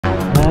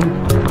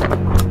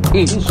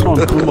This son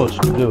too much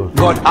to do.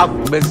 God have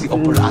mercy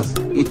upon us.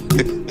 Come.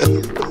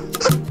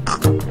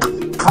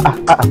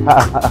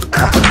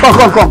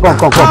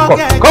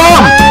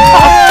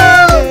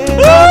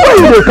 Why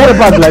you dey carry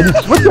bag like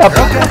this? What's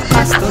happening?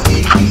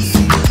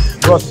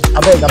 Bros, I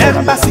beg. I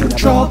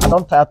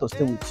don't tire to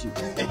stay with you.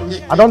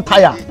 I don't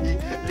tire. I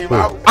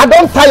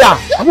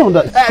don't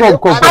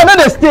understand. Come. I know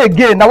they stay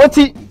again. Now what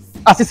as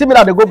you see me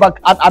now, they go back.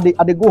 I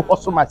they go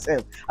hustle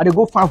myself. I they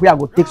go find where I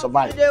go take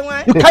survive.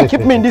 You can't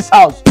keep me in this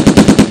house.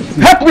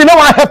 Help me, no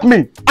one help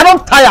me. I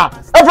don't tire.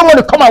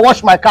 Everybody come and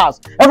wash my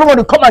cars.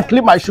 Everybody come and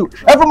clean my shoe.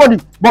 Everybody,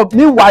 but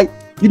meanwhile,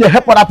 you dey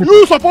help other people.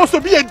 You supposed to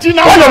be a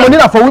dinner. All your money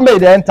na for women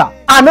they enter.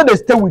 I know they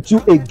stay with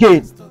you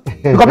again.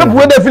 Because people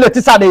when they feel it,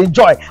 they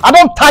enjoy. I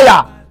don't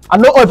tire. I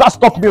know ever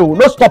stop me.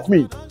 No stop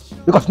me.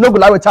 Because no go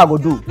like what I go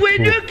do.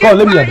 Come,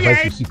 let me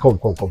advise you. See, come.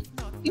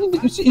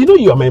 You see, you know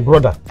you are my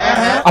brother.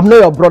 I'm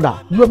not your brother.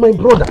 You are my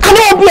brother. I don't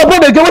want to be your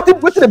brother again.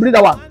 What did they believe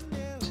that one?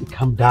 See,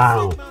 calm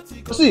down.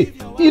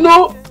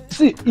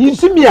 See, you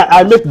see me,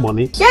 I make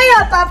money. Share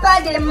your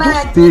papa the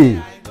man.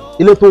 Stay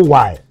a little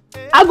while.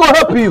 I go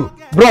help you,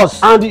 bros.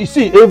 And you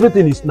see,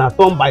 everything is now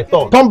turn by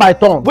turn. Turn by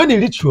turn. When you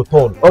reach your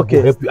turn, okay,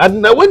 I go help you.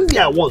 And now when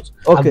I want,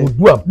 okay, I go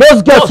do them.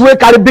 Those girls will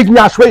carry big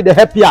nyash way they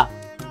help ya.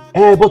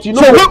 But you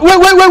know. So wait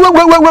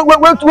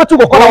to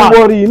go call. Don't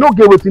worry, you no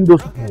get within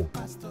those people.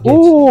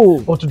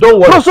 Oh, but don't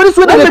worry. No, so this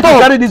way they talk.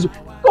 Carry this. So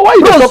why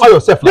you don't suffer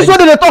yourself like this? This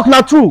way they talk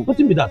now true. What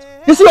do you mean that?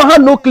 You see your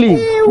hand no clean.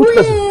 Which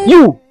person?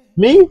 You.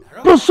 Me?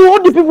 Bro, so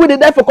all the people they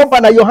die for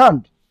company are your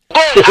hand.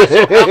 Hey!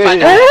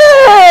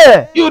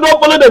 You don't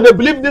follow them, they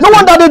believe this. No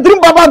wonder they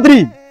dream Baba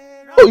dream.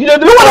 Oh, you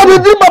don't no wonder they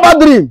dream Baba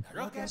dream.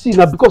 See,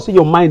 now because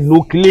your mind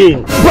no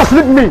clean. Just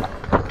leave me.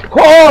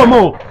 Come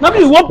on. Now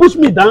you won't push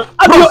me down.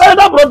 I'm your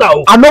elder brother.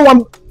 I know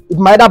one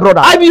my elder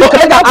brother. I'm your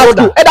elder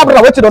brother. Elder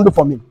brother, what you don't do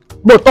for me?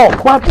 No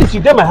talk. But at least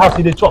you get my house,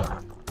 you dey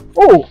chop.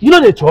 Oh, you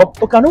know they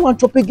chop? Okay, I don't want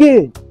chop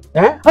again.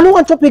 Eh? I don't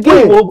want chop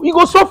again. You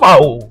go suffer.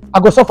 Oh. I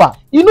go suffer.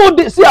 You know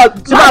they see I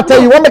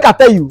tell you, what make I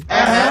tell you?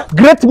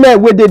 Great men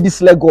where they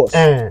this Lagos.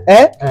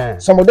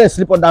 Some of them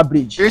sleep on that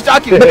bridge. Make I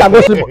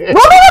go sleep on.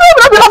 No,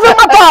 be nothing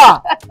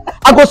matter.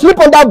 I go sleep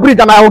on that bridge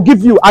and I will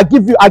give you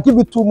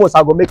 2 months.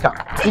 I go make her.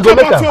 You go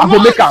make her. I go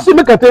make her. See,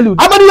 make I tell you.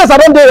 How many years I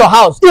don't do your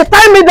house? You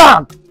tie me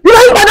down. You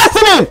know my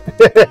destiny.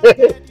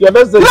 Your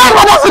destiny. You know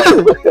my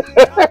destiny.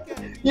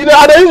 You know,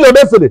 I dey use your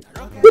destiny.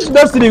 Which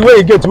destiny where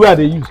you get where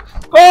they use?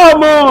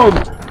 Come on,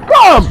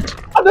 come.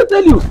 I dey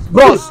tell you,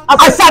 bros.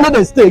 I say I no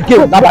dey stay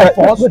again. Now by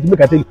force. Wait,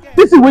 make I tell you.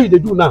 This is what they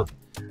do now.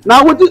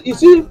 Now what you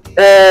see?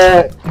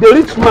 The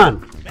rich man.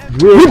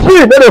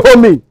 People they hold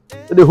me.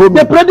 They hold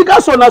me. The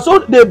predical son, so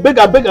they beg.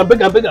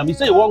 He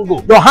say you won't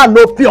go. Your hand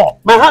no pure.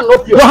 My hand no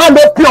pure. Your hand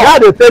no pure. Yeah,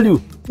 they tell you.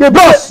 The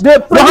boss,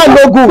 your hand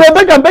no good. They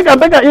beg.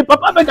 If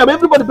Papa beg,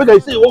 everybody beg. He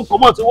say you won't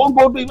come out. He won't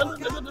go.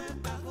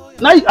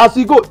 Now as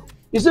he go,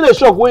 you see the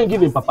shock when you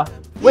give him Papa.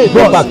 When you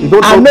go back, you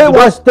don't. I know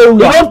one stay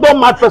with you. You don't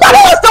mad person. I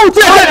don't stay with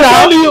you again now. I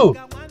tell you.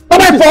 But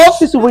my boss,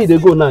 this is where they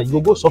go now.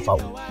 You go suffer.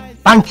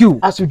 Thank you.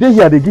 As you dey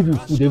here, they give you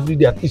food every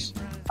day at least.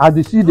 As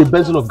they see the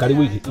benson of Gary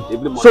wey you eat every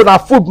morning. So now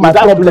food my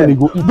problem.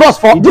 Boss,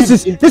 for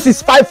this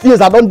is 5 years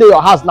I don't do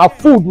your house. Now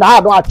food now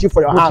I don't achieve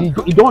for your house.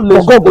 You don't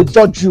let God go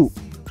judge you.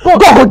 God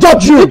go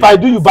judge you. If I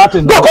do you bad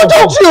thing, God go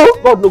judge you.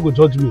 God no go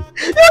judge me.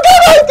 You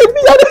don't give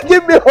me. You don't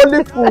give me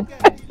only food.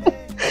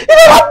 You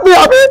don't help me.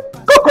 I mean,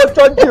 God go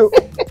judge you.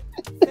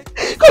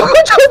 God go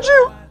judge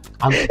you.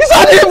 It's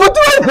not even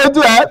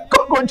do it.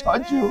 God go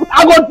judge you.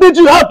 I go teach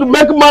you how to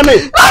make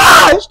money.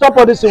 Stop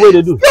all this way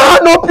they do. You are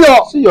no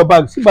pure. See your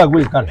bag. See bag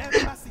where you carry.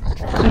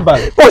 See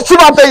bag. Oh, see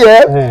my pay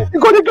here. You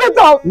go to get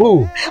out.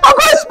 Move. I'm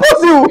gonna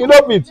expose you. You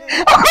know it.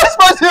 I'm gonna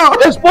expose you.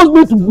 Expose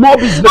me to more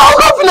business. I'm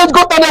gonna village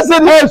go to the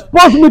city.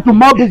 Expose me to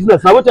more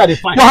business. Now what are they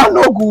find? Your hand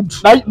no good.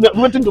 Now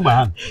waiting to my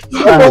hand.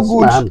 No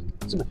good.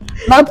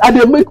 Now I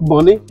dey make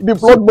money. The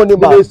blood money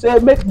man. They say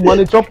make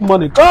money, chop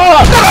money.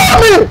 God.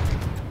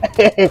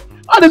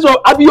 All this one,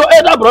 I be your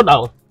elder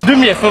brother. Do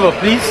me a favor,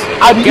 please.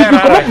 If you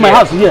come up my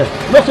house here,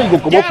 not say you go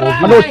come up for me.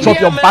 I don't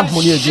chop your bad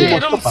money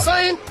again. I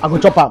go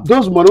chop am.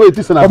 Those money wey you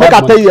think say na bad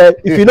money. But make I tell you,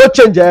 if you no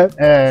change,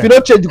 if you no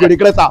change, you go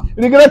regret am.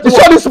 Regret you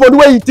saw this money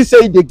wey you think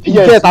say you dey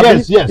get,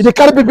 abi? You dey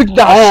carry big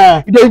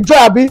dash. You dey enjoy,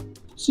 abi?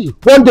 See,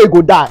 one day you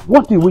go die.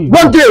 One day wey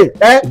one day,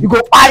 you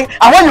go buy,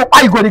 and when you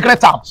buy, you go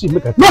regret am. See,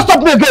 make I no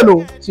stop me again,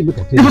 no. See, make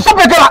I tell you. If you stop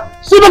me again,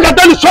 see, make I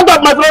tell you, shut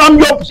up, my brother. I'm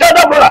your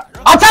elder brother.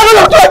 I tell you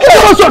to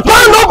again.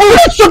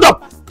 Shut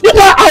up. You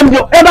know I'm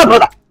your elder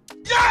brother.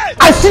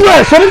 I see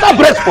you surrender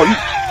breast for you.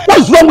 What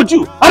is wrong with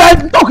you? And I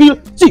talk to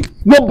you. See,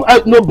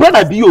 no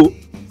brother be you.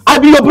 I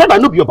be your brother,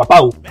 no be your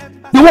papa.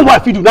 The one who I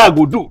feed you now I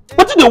go do.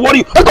 What did they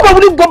worry? I come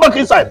on, go back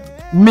inside.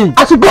 Me?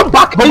 I should go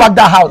back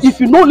that house. If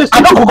you know, listen.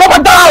 I don't go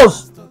back that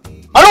house.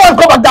 I don't want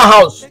to go back that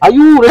house. Are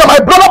you ready? So my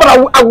brother,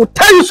 but I will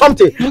tell you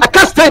something. I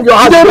can't stay in your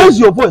house. You raise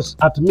your voice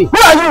at me. Who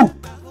are you?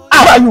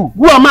 Who are you?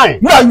 Who am I?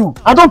 Who are you?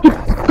 I don't keep.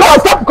 Come on,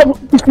 stop. Come.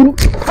 If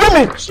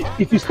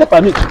you step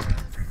on it.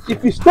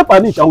 If you step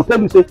on it, I will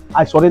tell you, say,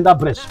 I surrender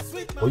breast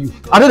for you.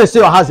 I don't stay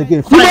your house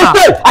again. You don't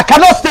stay. I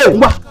cannot stay.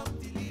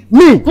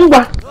 Me.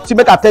 See,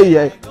 make I tell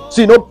you,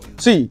 See, no,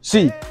 see.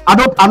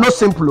 I'm not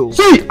simple. Oh.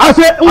 See, I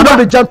say, I'm not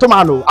the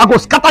gentleman. Oh. I go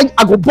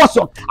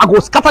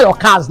scatter your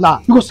cars now.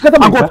 You go scatter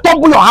my car?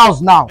 tumble your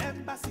house now.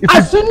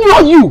 I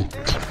senior you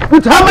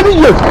with how many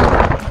years?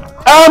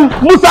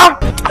 Musa.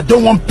 I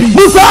don't want peace.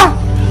 Musa.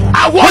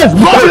 I want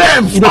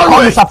problems. You don't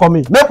call Musa for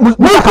me.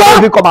 Musa can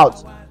even come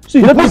out. See,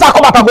 if Musa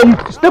come out and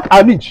go step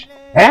an inch,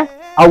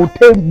 I will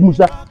tell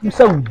Musa.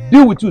 Musa will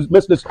deal with you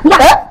mercilessly.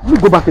 You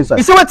go back inside.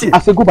 You see what? I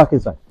say go back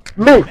inside.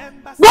 Me.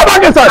 Go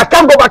back inside. I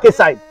can't go back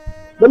inside.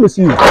 Let me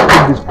see you. Go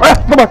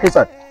back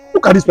inside.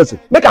 Look at this person.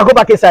 Make I go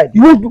back inside.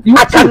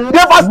 I can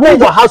never stay in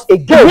your house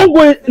again. You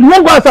won't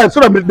go outside so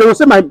that they will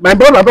say my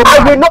brother don't.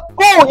 I will not.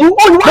 Oh, you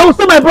They will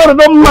say my brother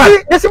don't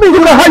mind. They see me. You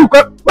know how you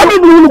can. Why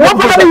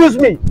use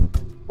me?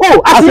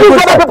 Oh, I see you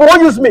other people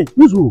won't use me.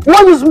 Use who? You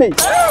won't use me.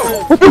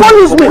 You won't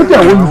use me. What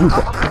I won't use you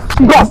for?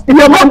 Because if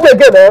you're not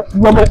again,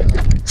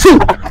 see,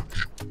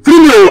 free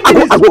me. I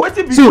go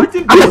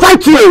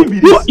fight you.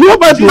 You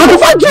fight me. I go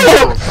fight you.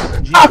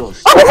 I go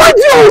fight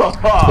you.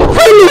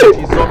 Free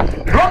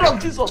me. Blood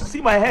of Jesus,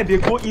 see my head, they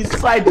go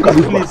inside this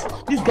place.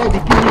 This guy, they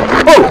give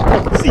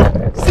me.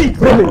 See.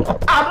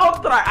 I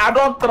don't try. I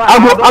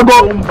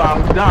go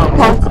back down.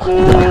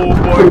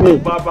 Oh boy,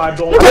 Baba,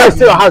 don't. You can't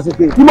stay your house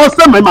again. You must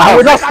stay in my house. I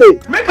will not stay.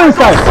 Make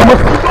inside.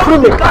 Free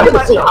me. I need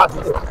to see your house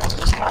again.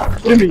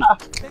 Free me.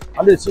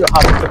 I need to see your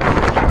house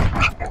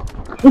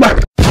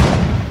again.